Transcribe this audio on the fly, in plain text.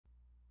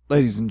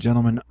Ladies and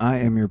gentlemen, I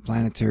am your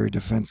planetary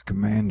defense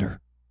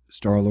commander,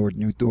 Star-Lord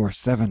New Thor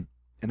 7,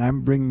 and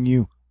I'm bringing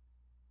you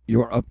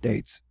your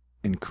updates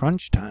in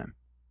crunch time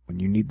when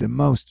you need them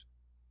most,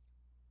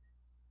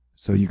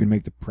 so you can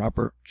make the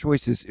proper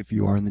choices if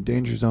you are in the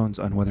danger zones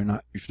on whether or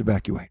not you should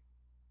evacuate.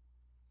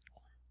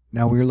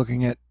 Now we're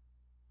looking at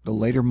the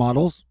later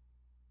models.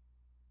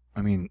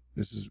 I mean,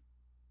 this is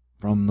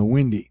from the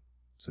windy,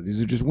 so these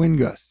are just wind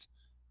gusts.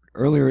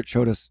 Earlier it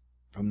showed us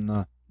from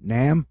the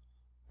NAM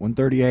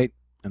 138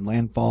 and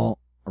landfall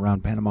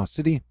around Panama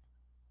City.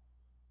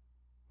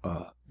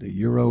 The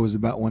Euro is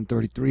about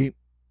 133.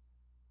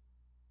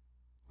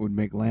 Would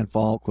make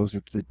landfall closer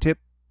to the tip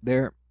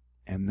there.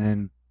 And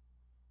then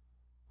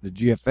the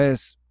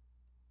GFS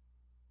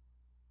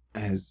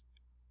has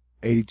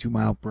 82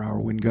 mile per hour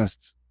wind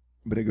gusts,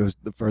 but it goes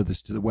the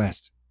furthest to the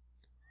west.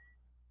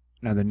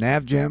 Now the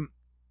NavGem,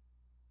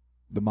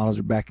 the models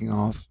are backing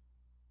off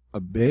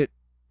a bit,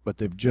 but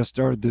they've just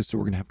started this, so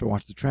we're going to have to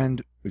watch the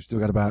trend. We've still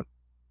got about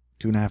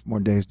 2.5 more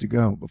days to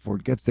go before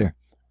it gets there.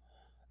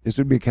 This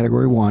would be a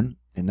category 1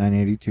 at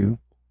 982.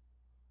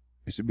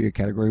 This would be a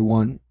category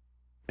 1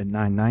 at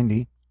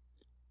 990.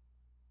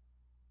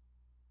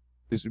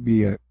 This would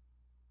be a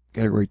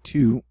category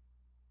 2.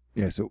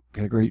 Yeah, so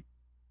category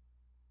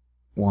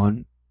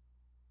 1.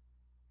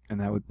 And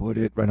that would put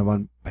it right up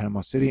on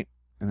Panama City.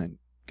 And then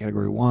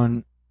category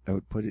 1, that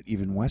would put it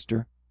even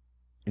wester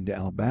into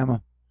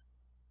Alabama.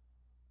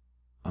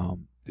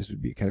 This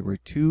would be a category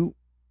 2,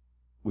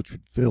 which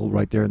would fill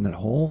right there in that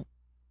hole,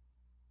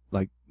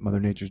 like Mother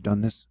Nature's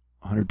done this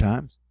 100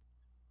 times.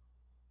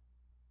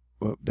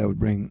 Well, that would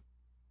bring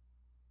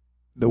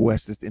the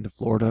westest into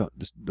Florida.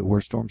 The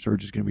worst storm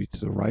surge is going to be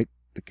to the right,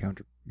 the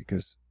counter,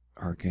 because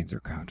hurricanes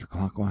are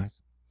counterclockwise.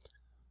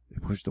 They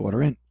push the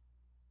water in.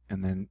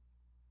 And then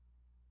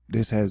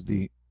this has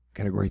the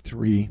category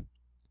 3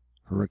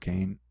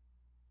 hurricane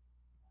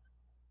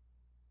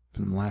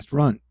from the last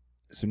run.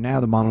 So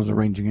now the models are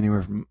ranging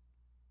anywhere from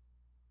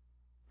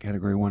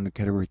category 1 to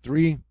category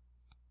 3.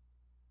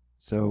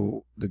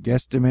 So the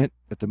guesstimate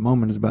at the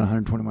moment is about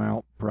 120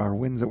 mile per hour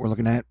winds that we're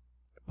looking at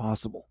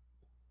possible.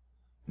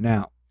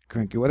 Now,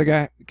 Cranky Weather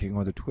Guy, the King of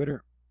Weather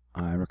Twitter,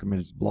 I recommend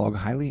his blog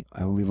highly.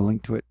 I will leave a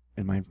link to it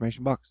in my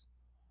information box.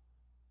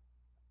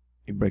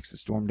 He breaks the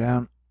storm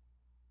down.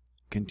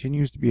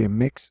 Continues to be a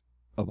mix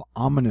of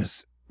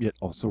ominous yet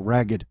also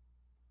ragged.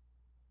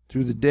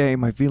 Through the day,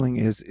 my feeling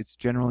is it's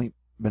generally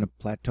been a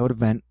plateaued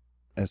event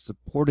as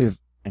supportive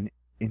and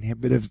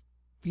inhibitive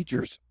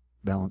features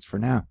balance for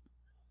now.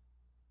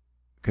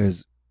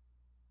 Because,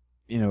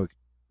 you know,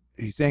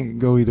 he's saying it can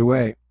go either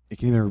way. It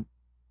can either,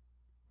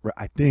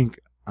 I think,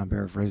 I'm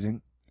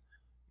paraphrasing,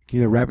 it can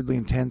either rapidly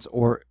intense,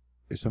 or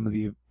if some of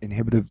the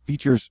inhibitive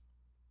features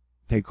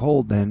take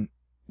hold, then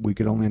we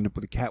could only end up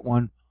with a Cat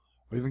 1.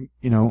 Or even,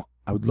 you know,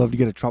 I would love to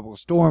get a tropical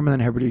storm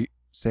and then everybody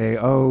say,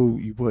 oh,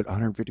 you put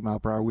 150 mile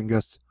per hour wind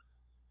gusts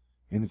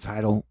in the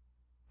title,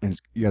 and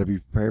you got to be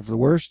prepared for the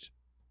worst.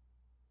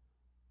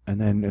 And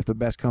then if the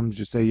best comes,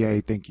 just say, yay,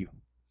 thank you.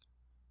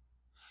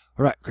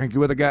 All right, Cranky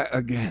Weather Guy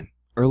again.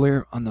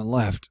 Earlier on the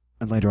left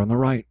and later on the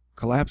right,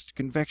 collapsed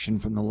convection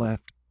from the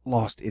left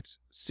lost its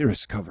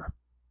cirrus cover.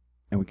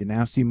 And we can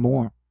now see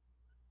more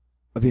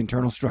of the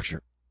internal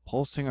structure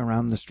pulsing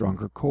around the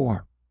stronger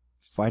core,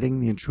 fighting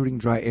the intruding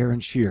dry air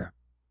and shear.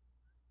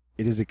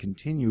 It is a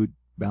continued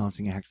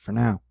balancing act for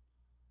now.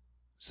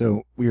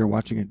 So we are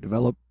watching it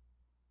develop.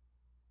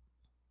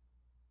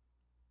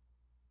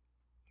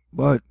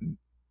 But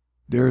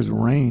there's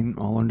rain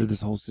all under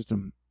this whole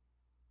system.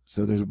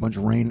 So there's a bunch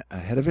of rain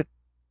ahead of it.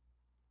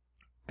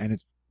 And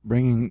it's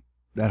bringing,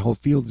 that whole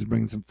field is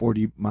bringing some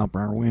 40 mile per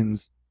hour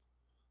winds.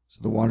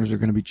 So the waters are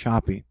going to be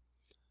choppy.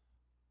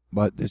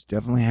 But this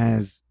definitely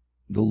has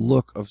the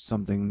look of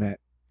something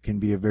that can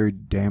be a very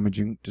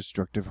damaging,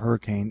 destructive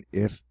hurricane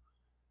if,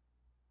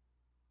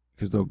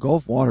 because the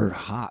Gulf water are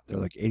hot. They're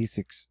like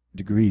 86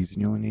 degrees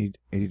and you only need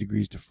 80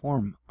 degrees to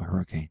form a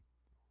hurricane.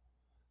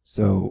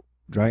 So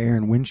dry air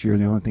and wind shear are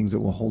the only things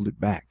that will hold it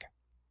back.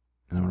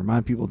 And I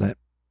remind people that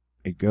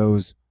it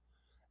goes,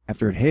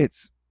 after it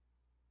hits,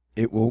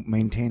 it will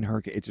maintain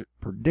hurricane. It's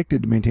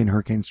predicted to maintain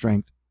hurricane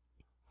strength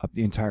up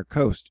the entire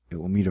coast. It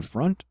will meet a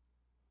front,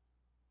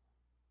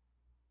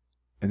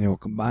 and they will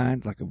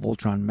combine like a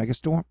Voltron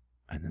megastorm,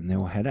 and then they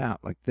will head out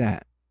like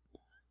that.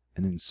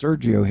 And then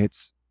Sergio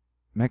hits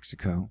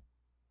Mexico,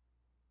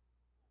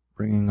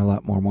 bringing a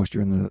lot more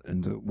moisture in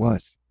the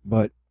west.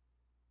 But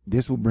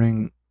this will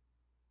bring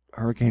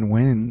hurricane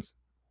winds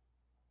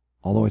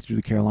all the way through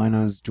the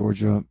Carolinas,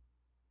 Georgia,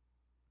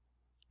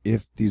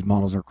 if these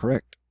models are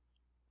correct.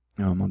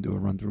 Now I'm going to do a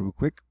run through real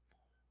quick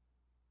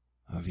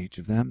of each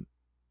of them.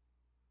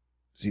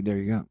 See, there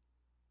you go.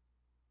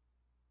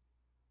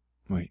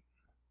 Wait.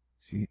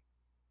 See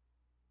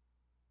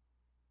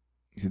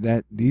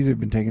that? These have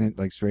been taking it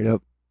like straight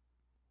up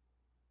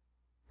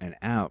and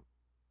out.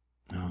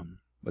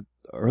 But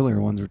the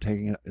earlier ones were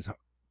taking it as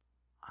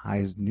high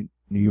as New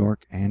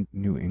York and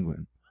New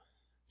England.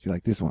 See,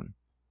 like this one.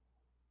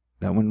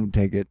 That one would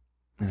take it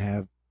and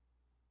have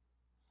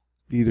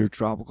either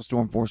tropical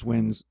storm force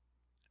winds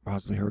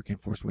possibly hurricane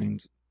force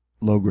winds,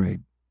 low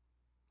grade,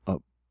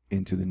 up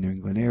into the New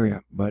England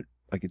area. But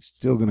like, it's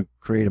still going to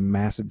create a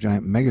massive,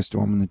 giant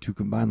megastorm when the two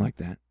combine like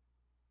that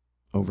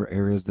over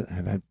areas that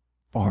have had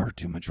far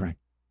too much rain.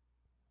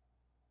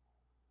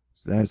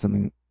 So that is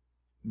something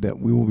that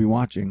we will be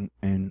watching,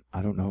 and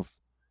I don't know if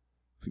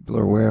people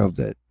are aware of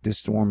that. This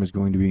storm is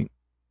going to be,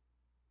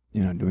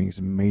 doing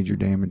some major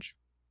damage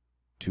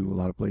to a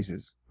lot of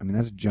places. I mean,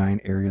 that's a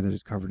giant area that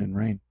is covered in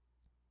rain.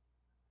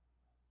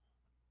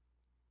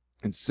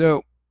 And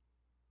so,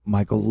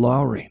 Michael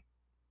Lowry,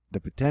 the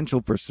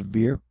potential for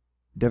severe,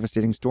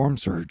 devastating storm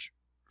surge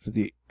for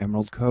the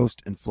Emerald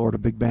Coast and Florida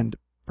Big Bend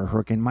for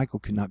Hurricane Michael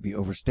could not be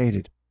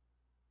overstated.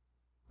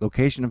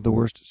 Location of the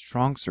worst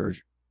strong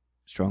surge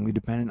strongly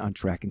dependent on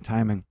track and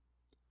timing.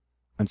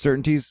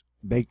 Uncertainties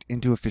baked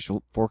into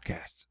official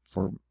forecasts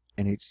for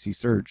NHC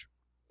surge.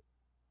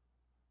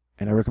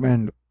 And I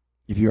recommend,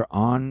 if you're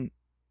on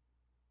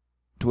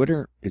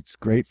Twitter, it's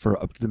great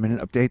for up-to-the-minute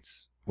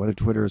updates. Weather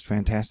Twitter is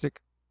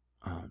fantastic.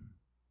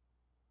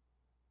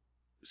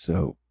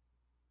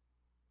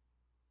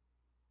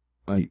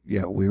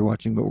 Yeah, we're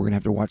watching, but we're going to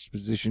have to watch the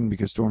position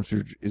because storm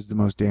surge is the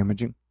most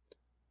damaging.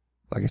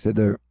 Like I said,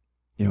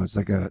 it's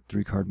like a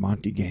 3-card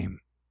Monty game,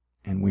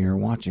 and we are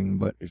watching.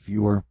 But if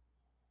you are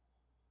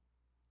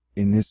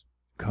in this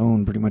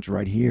cone pretty much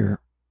right here,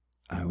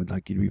 I would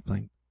like you to be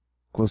paying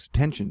close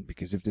attention,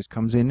 because if this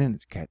comes in and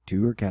it's Cat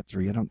 2 or Cat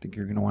 3, I don't think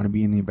you're going to want to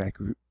be in the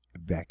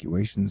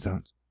evacuation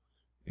zones.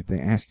 If they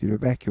ask you to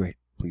evacuate,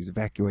 please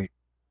evacuate.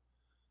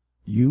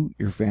 You,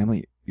 your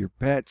family, your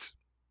pets,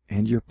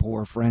 and your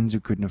poor friends who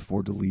couldn't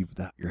afford to leave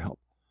without your help,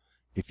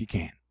 if you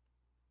can.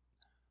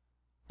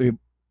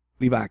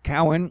 Levi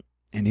Cowan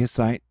and his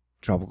site,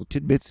 Tropical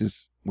Tidbits,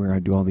 is where I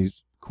do all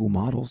these cool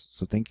models.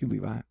 So thank you,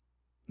 Levi.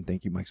 And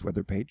thank you, Mike's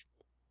weather page.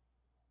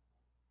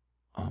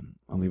 I'll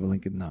leave a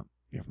link in the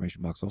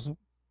information box also.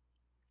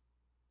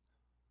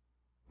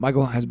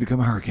 Michael has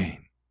become a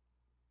hurricane.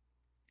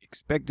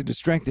 Expected to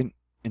strengthen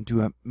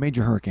into a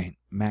major hurricane.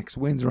 Max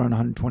winds around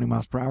 120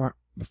 miles per hour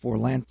before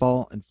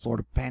landfall in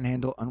Florida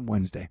Panhandle on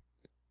Wednesday.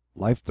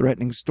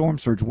 Life-threatening storm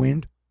surge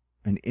wind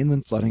and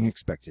inland flooding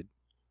expected.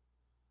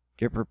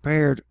 Get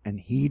prepared and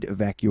heed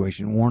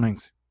evacuation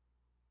warnings.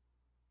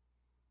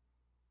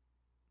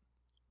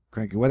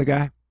 Cranky Weather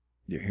Guy.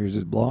 Here's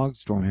his blog,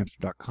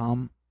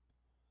 stormhamster.com.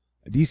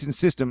 A decent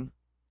system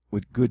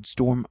with good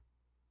storm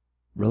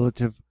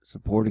relative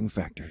supporting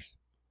factors.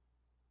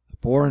 A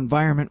poor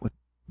environment with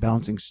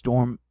balancing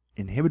storm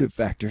inhibitive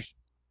factors.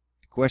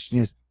 The question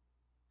is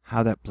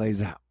how that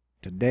plays out.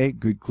 Today,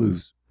 good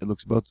clues. It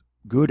looks both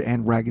good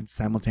and ragged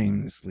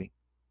simultaneously,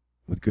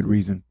 with good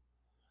reason.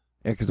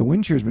 Yeah, because the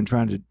wind shear has been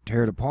trying to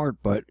tear it apart,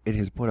 but it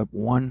has put up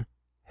one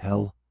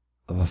hell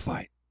of a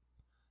fight.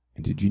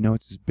 And did you know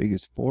it's as big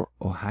as 4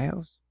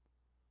 Ohios?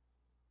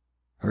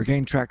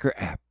 Hurricane Tracker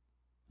app,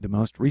 the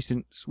most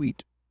recent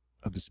suite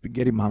of the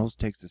spaghetti models,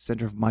 takes the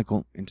center of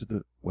Michael into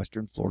the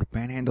western Florida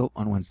Panhandle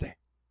on Wednesday.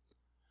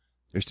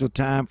 There's still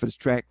time for this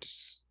track to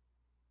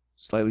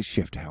slightly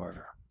shift,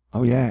 however.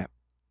 Oh yeah,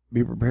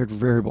 be prepared for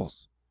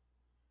variables.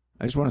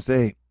 I just want to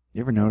say,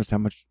 you ever notice how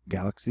much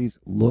galaxies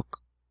look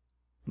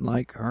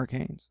like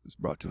hurricanes? It's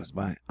brought to us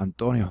by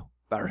Antonio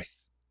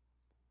Barris.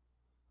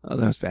 Oh,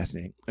 that was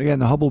fascinating. Again,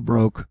 the Hubble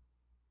broke,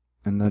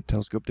 and the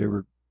telescope they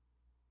were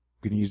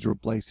going to use to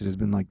replace it has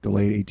been like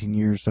delayed 18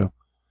 years, so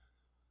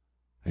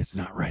it's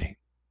not ready.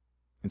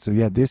 And so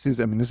yeah, this is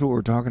what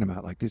we're talking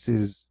about. Like,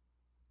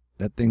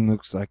 that thing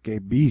looks like a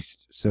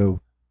beast.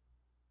 So,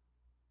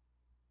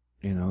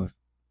 if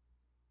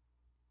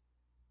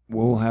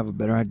we'll have a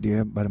better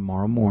idea by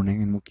tomorrow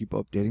morning, and we'll keep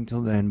updating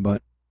till then.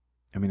 But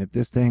if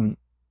this thing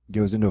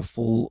goes into a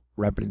full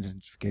rapid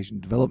intensification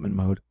development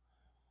mode,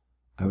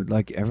 I would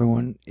like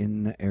everyone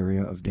in the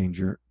area of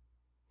danger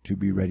to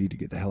be ready to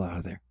get the hell out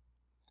of there.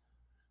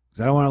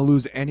 Because I don't want to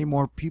lose any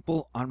more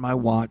people on my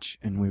watch,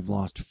 and we've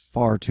lost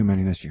far too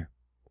many this year.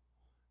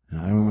 And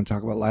I don't even want to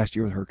talk about last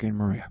year with Hurricane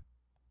Maria.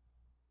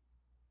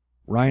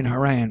 Ryan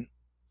Hanrahan.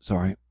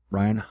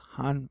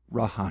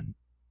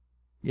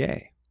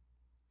 Yay.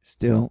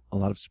 Still a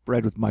lot of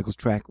spread with Michael's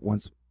track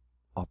once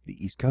off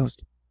the East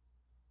Coast.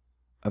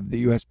 Of the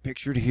U.S.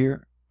 pictured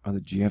here are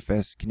the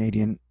GFS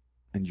Canadian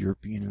and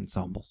European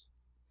ensembles.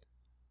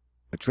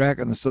 A track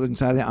on the southern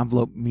side of the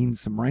envelope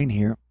means some rain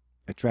here.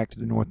 A track to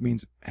the north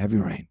means heavy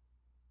rain.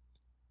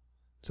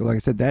 So like I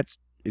said,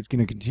 it's going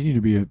to continue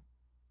to be a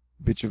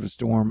bitch of a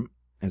storm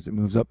as it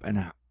moves up and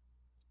out.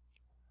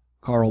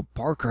 Carl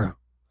Parker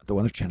at the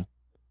Weather Channel.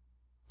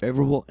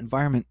 Favorable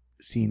environment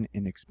seen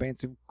in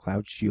expansive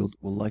cloud shield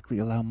will likely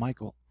allow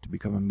Michael to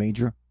become a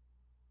major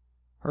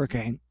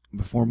hurricane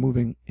before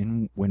moving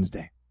in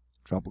Wednesday.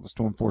 Tropical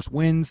storm force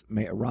winds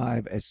may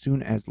arrive as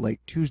soon as late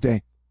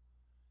Tuesday,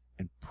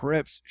 and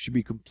preps should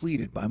be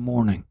completed by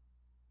morning.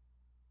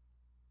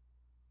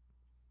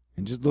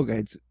 And just look,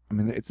 it's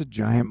a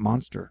giant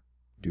monster,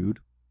 dude.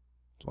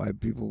 That's why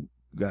people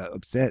got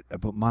upset. I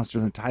put monster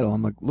in the title.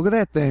 I'm like, look at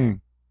that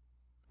thing.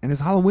 And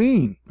it's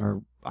Halloween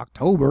or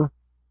October.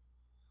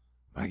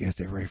 I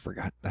guess everybody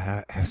forgot to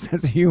have a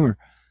sense of humor.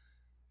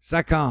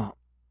 SATCOM,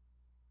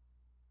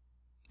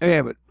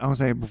 Yeah, but I want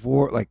to say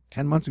before, like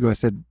 10 months ago, I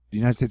said the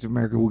United States of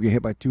America will get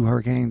hit by 2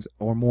 hurricanes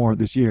or more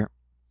this year,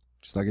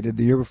 just like I did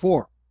the year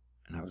before.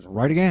 And I was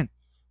right again.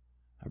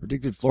 I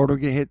predicted Florida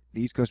would get hit,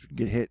 the East Coast would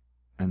get hit,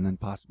 and then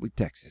possibly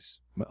Texas.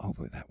 But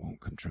hopefully that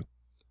won't come true.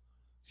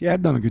 So yeah,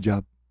 I've done a good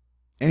job.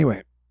 Anyway,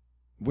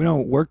 if we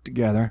don't work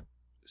together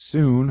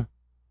soon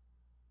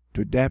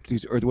to adapt to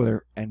these earth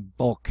weather and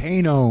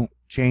volcano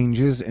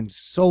changes and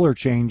solar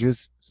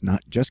changes, it's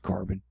not just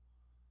carbon,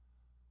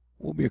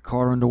 we'll be a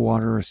car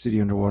underwater, a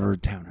city underwater, a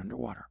town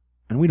underwater.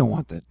 And we don't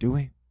want that, do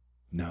we?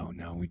 No,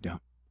 we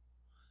don't.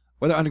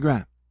 Weather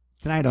Underground.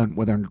 Tonight on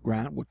Weather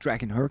Underground, we're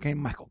tracking Hurricane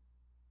Michael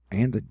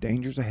and the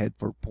dangers ahead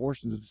for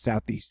portions of the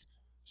southeast.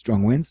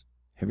 Strong winds,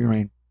 heavy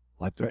rain,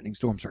 life-threatening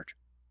storm surge.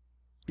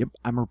 Yep,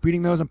 I'm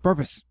repeating those on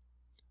purpose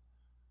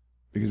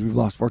because we've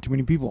lost far too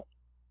many people.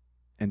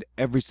 And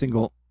every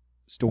single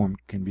storm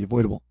can be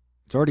avoidable.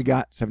 It's already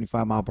got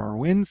 75-mile-per-hour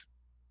winds,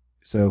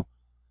 so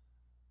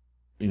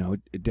you know,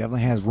 it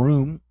definitely has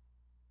room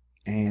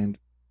and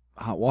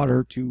hot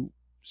water to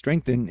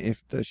strengthen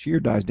if the shear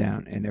dies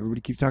down. And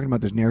everybody keeps talking about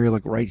there's an area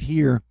like right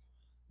here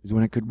is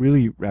when it could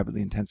really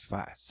rapidly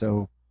intensify.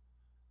 So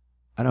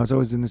I know it's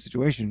always in this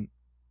situation.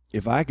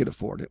 If I could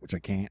afford it, which I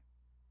can't,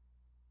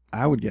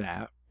 I would get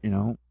out, you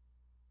know.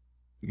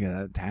 You get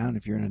out of town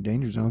if you're in a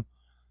danger zone,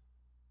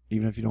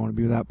 even if you don't want to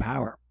be without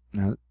power.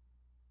 Now,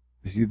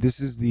 see, this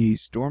is the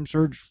storm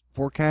surge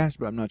forecast,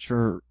 but I'm not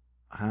sure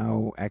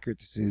how accurate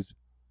this is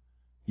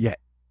yet,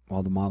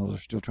 while the models are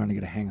still trying to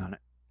get a hang on it.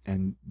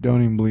 And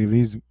don't even believe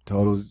these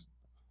totals.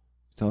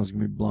 These totals are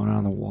going to be blown out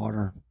of the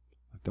water,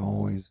 like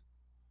always.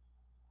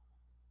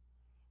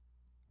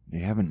 They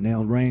haven't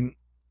nailed rain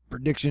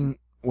prediction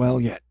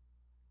well yet.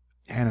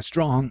 Hannah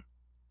Strong,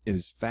 it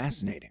is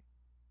fascinating.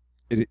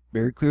 It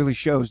very clearly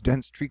shows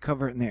dense tree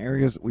cover in the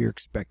areas we are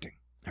expecting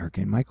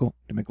Hurricane Michael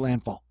to make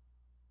landfall.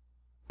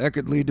 That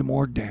could lead to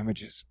more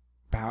damages,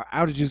 power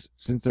outages,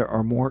 since there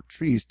are more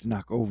trees to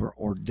knock over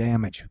or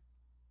damage.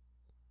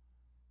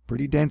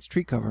 Pretty dense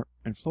tree cover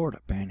in Florida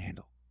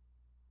Panhandle.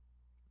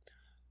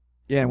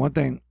 Yeah, one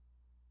thing,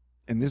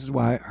 and this is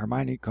why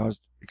Hermione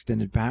caused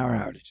extended power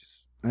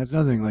outages. That's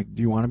another thing. Like,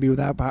 do you want to be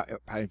without power?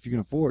 If you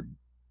can afford,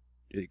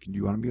 do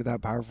you want to be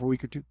without power for a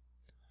week or two?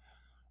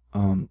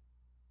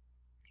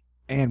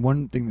 And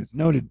one thing that's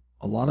noted,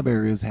 a lot of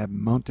areas have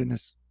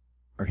mountainous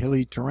or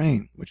hilly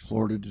terrain, which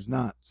Florida does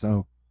not.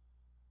 So,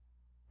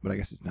 but I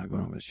guess it's not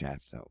going over the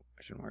shaft, so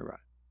I shouldn't worry about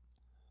it.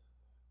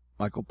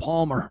 Michael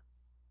Palmer.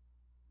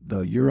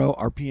 The Euro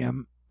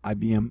RPM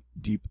IBM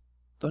Deep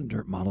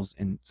Thunder models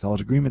in solid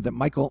agreement that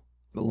Michael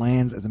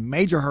lands as a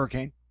major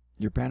hurricane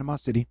near Panama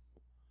City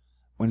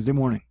Wednesday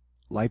morning.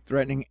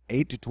 Life-threatening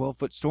 8 to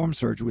 12-foot storm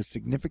surge with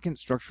significant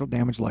structural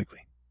damage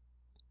likely.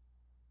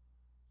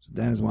 So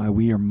that is why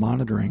we are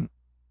monitoring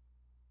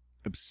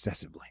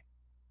obsessively.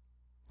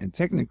 And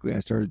technically,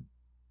 I started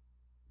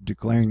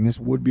declaring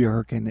this would be a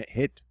hurricane that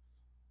hit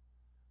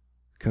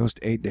the coast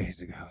 8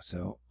 days ago.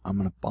 So I'm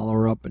going to follow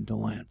her up until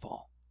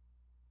landfall.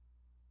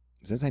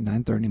 Does that say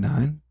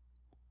 939?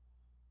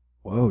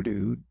 Whoa,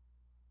 dude.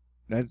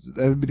 That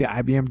would be the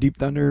IBM Deep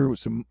Thunder.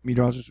 Some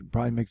meteorologists would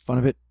probably make fun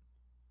of it.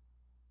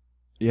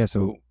 Yeah,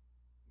 so,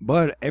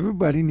 but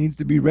everybody needs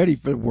to be ready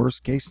for the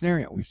worst case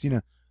scenario. We've seen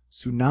a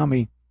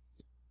tsunami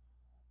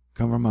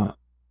come from a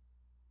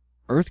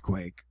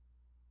earthquake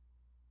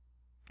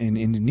in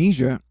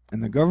Indonesia,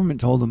 and the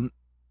government told them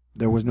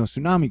there was no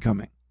tsunami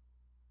coming.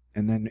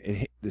 And then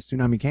the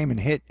tsunami came and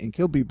hit and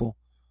killed people,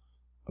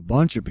 a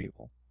bunch of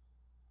people.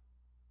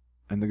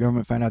 And the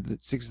government found out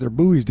that 6 of their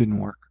buoys didn't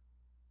work.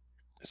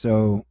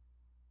 So,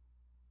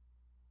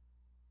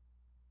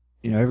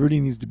 you know, everybody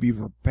needs to be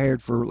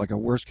prepared for like a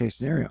worst case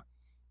scenario.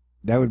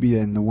 That would be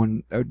in the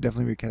one, that would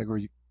definitely be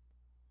category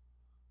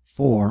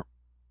 4.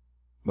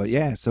 But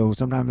yeah, so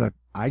sometimes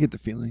I get the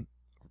feeling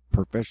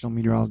professional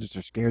meteorologists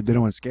are scared. They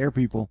don't want to scare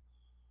people.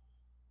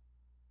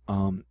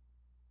 And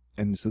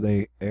so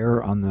they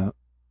err on the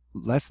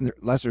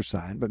lesser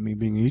side. But me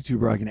being a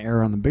YouTuber, I can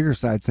err on the bigger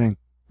side saying,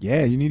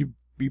 yeah, you need to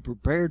be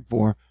prepared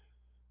for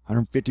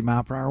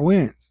 150-mile-per-hour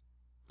winds.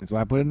 That's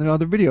why I put in the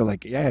other video,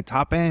 like, yeah,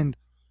 top end,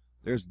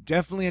 there's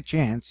definitely a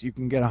chance you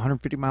can get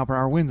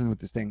 150-mile-per-hour winds in with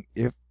this thing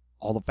if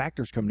all the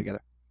factors come together.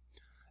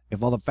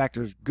 If all the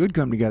factors good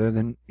come together,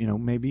 then, you know,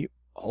 maybe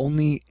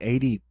only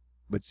 80.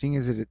 But seeing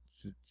as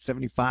it's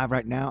 75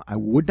 right now, I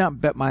would not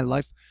bet my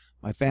life,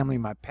 my family,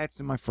 my pets,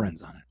 and my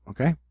friends on it,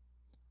 okay?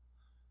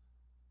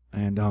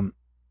 And,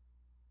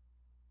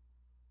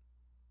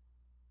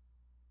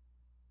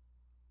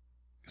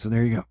 so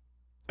there you go.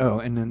 Oh,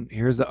 and then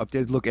here's the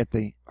updated look at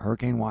the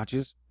hurricane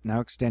watches now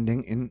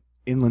extending in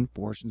inland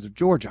portions of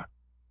Georgia.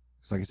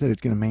 So like I said,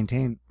 it's going to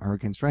maintain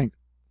hurricane strength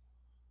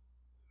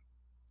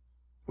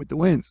with the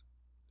winds.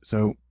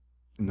 So,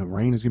 and the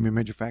rain is going to be a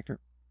major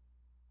factor.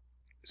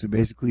 So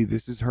basically,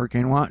 this is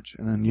hurricane watch,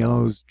 and then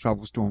yellow is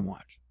tropical storm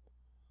watch.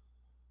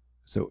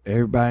 So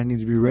everybody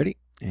needs to be ready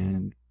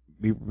and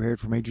be prepared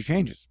for major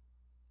changes.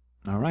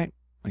 All right.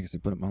 Like I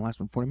said, put up my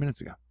last one 40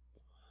 minutes ago.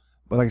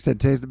 But like I said,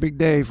 today's the big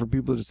day for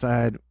people to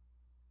decide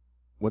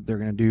what they're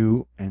going to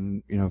do.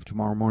 And, you know, if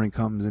tomorrow morning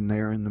comes and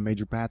they're in the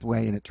major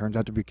pathway and it turns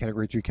out to be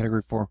Category 3,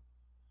 Category 4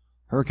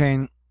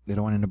 hurricane, they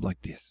don't want to end up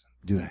like this,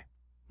 do they?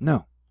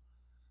 No.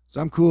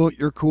 So I'm cool.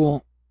 You're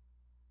cool.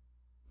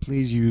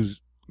 Please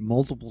use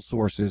multiple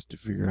sources to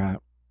figure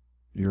out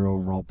your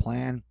overall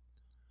plan.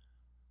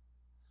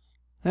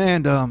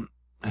 And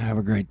have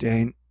a great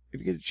day. If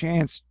you get a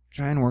chance,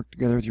 try and work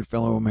together with your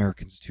fellow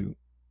Americans to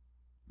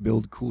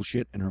build cool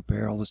shit and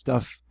repair all the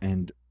stuff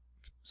and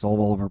solve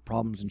all of our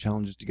problems and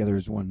challenges together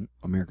as one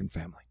American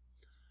family.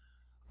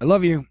 I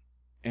love you,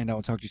 and I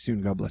will talk to you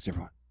soon. God bless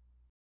everyone.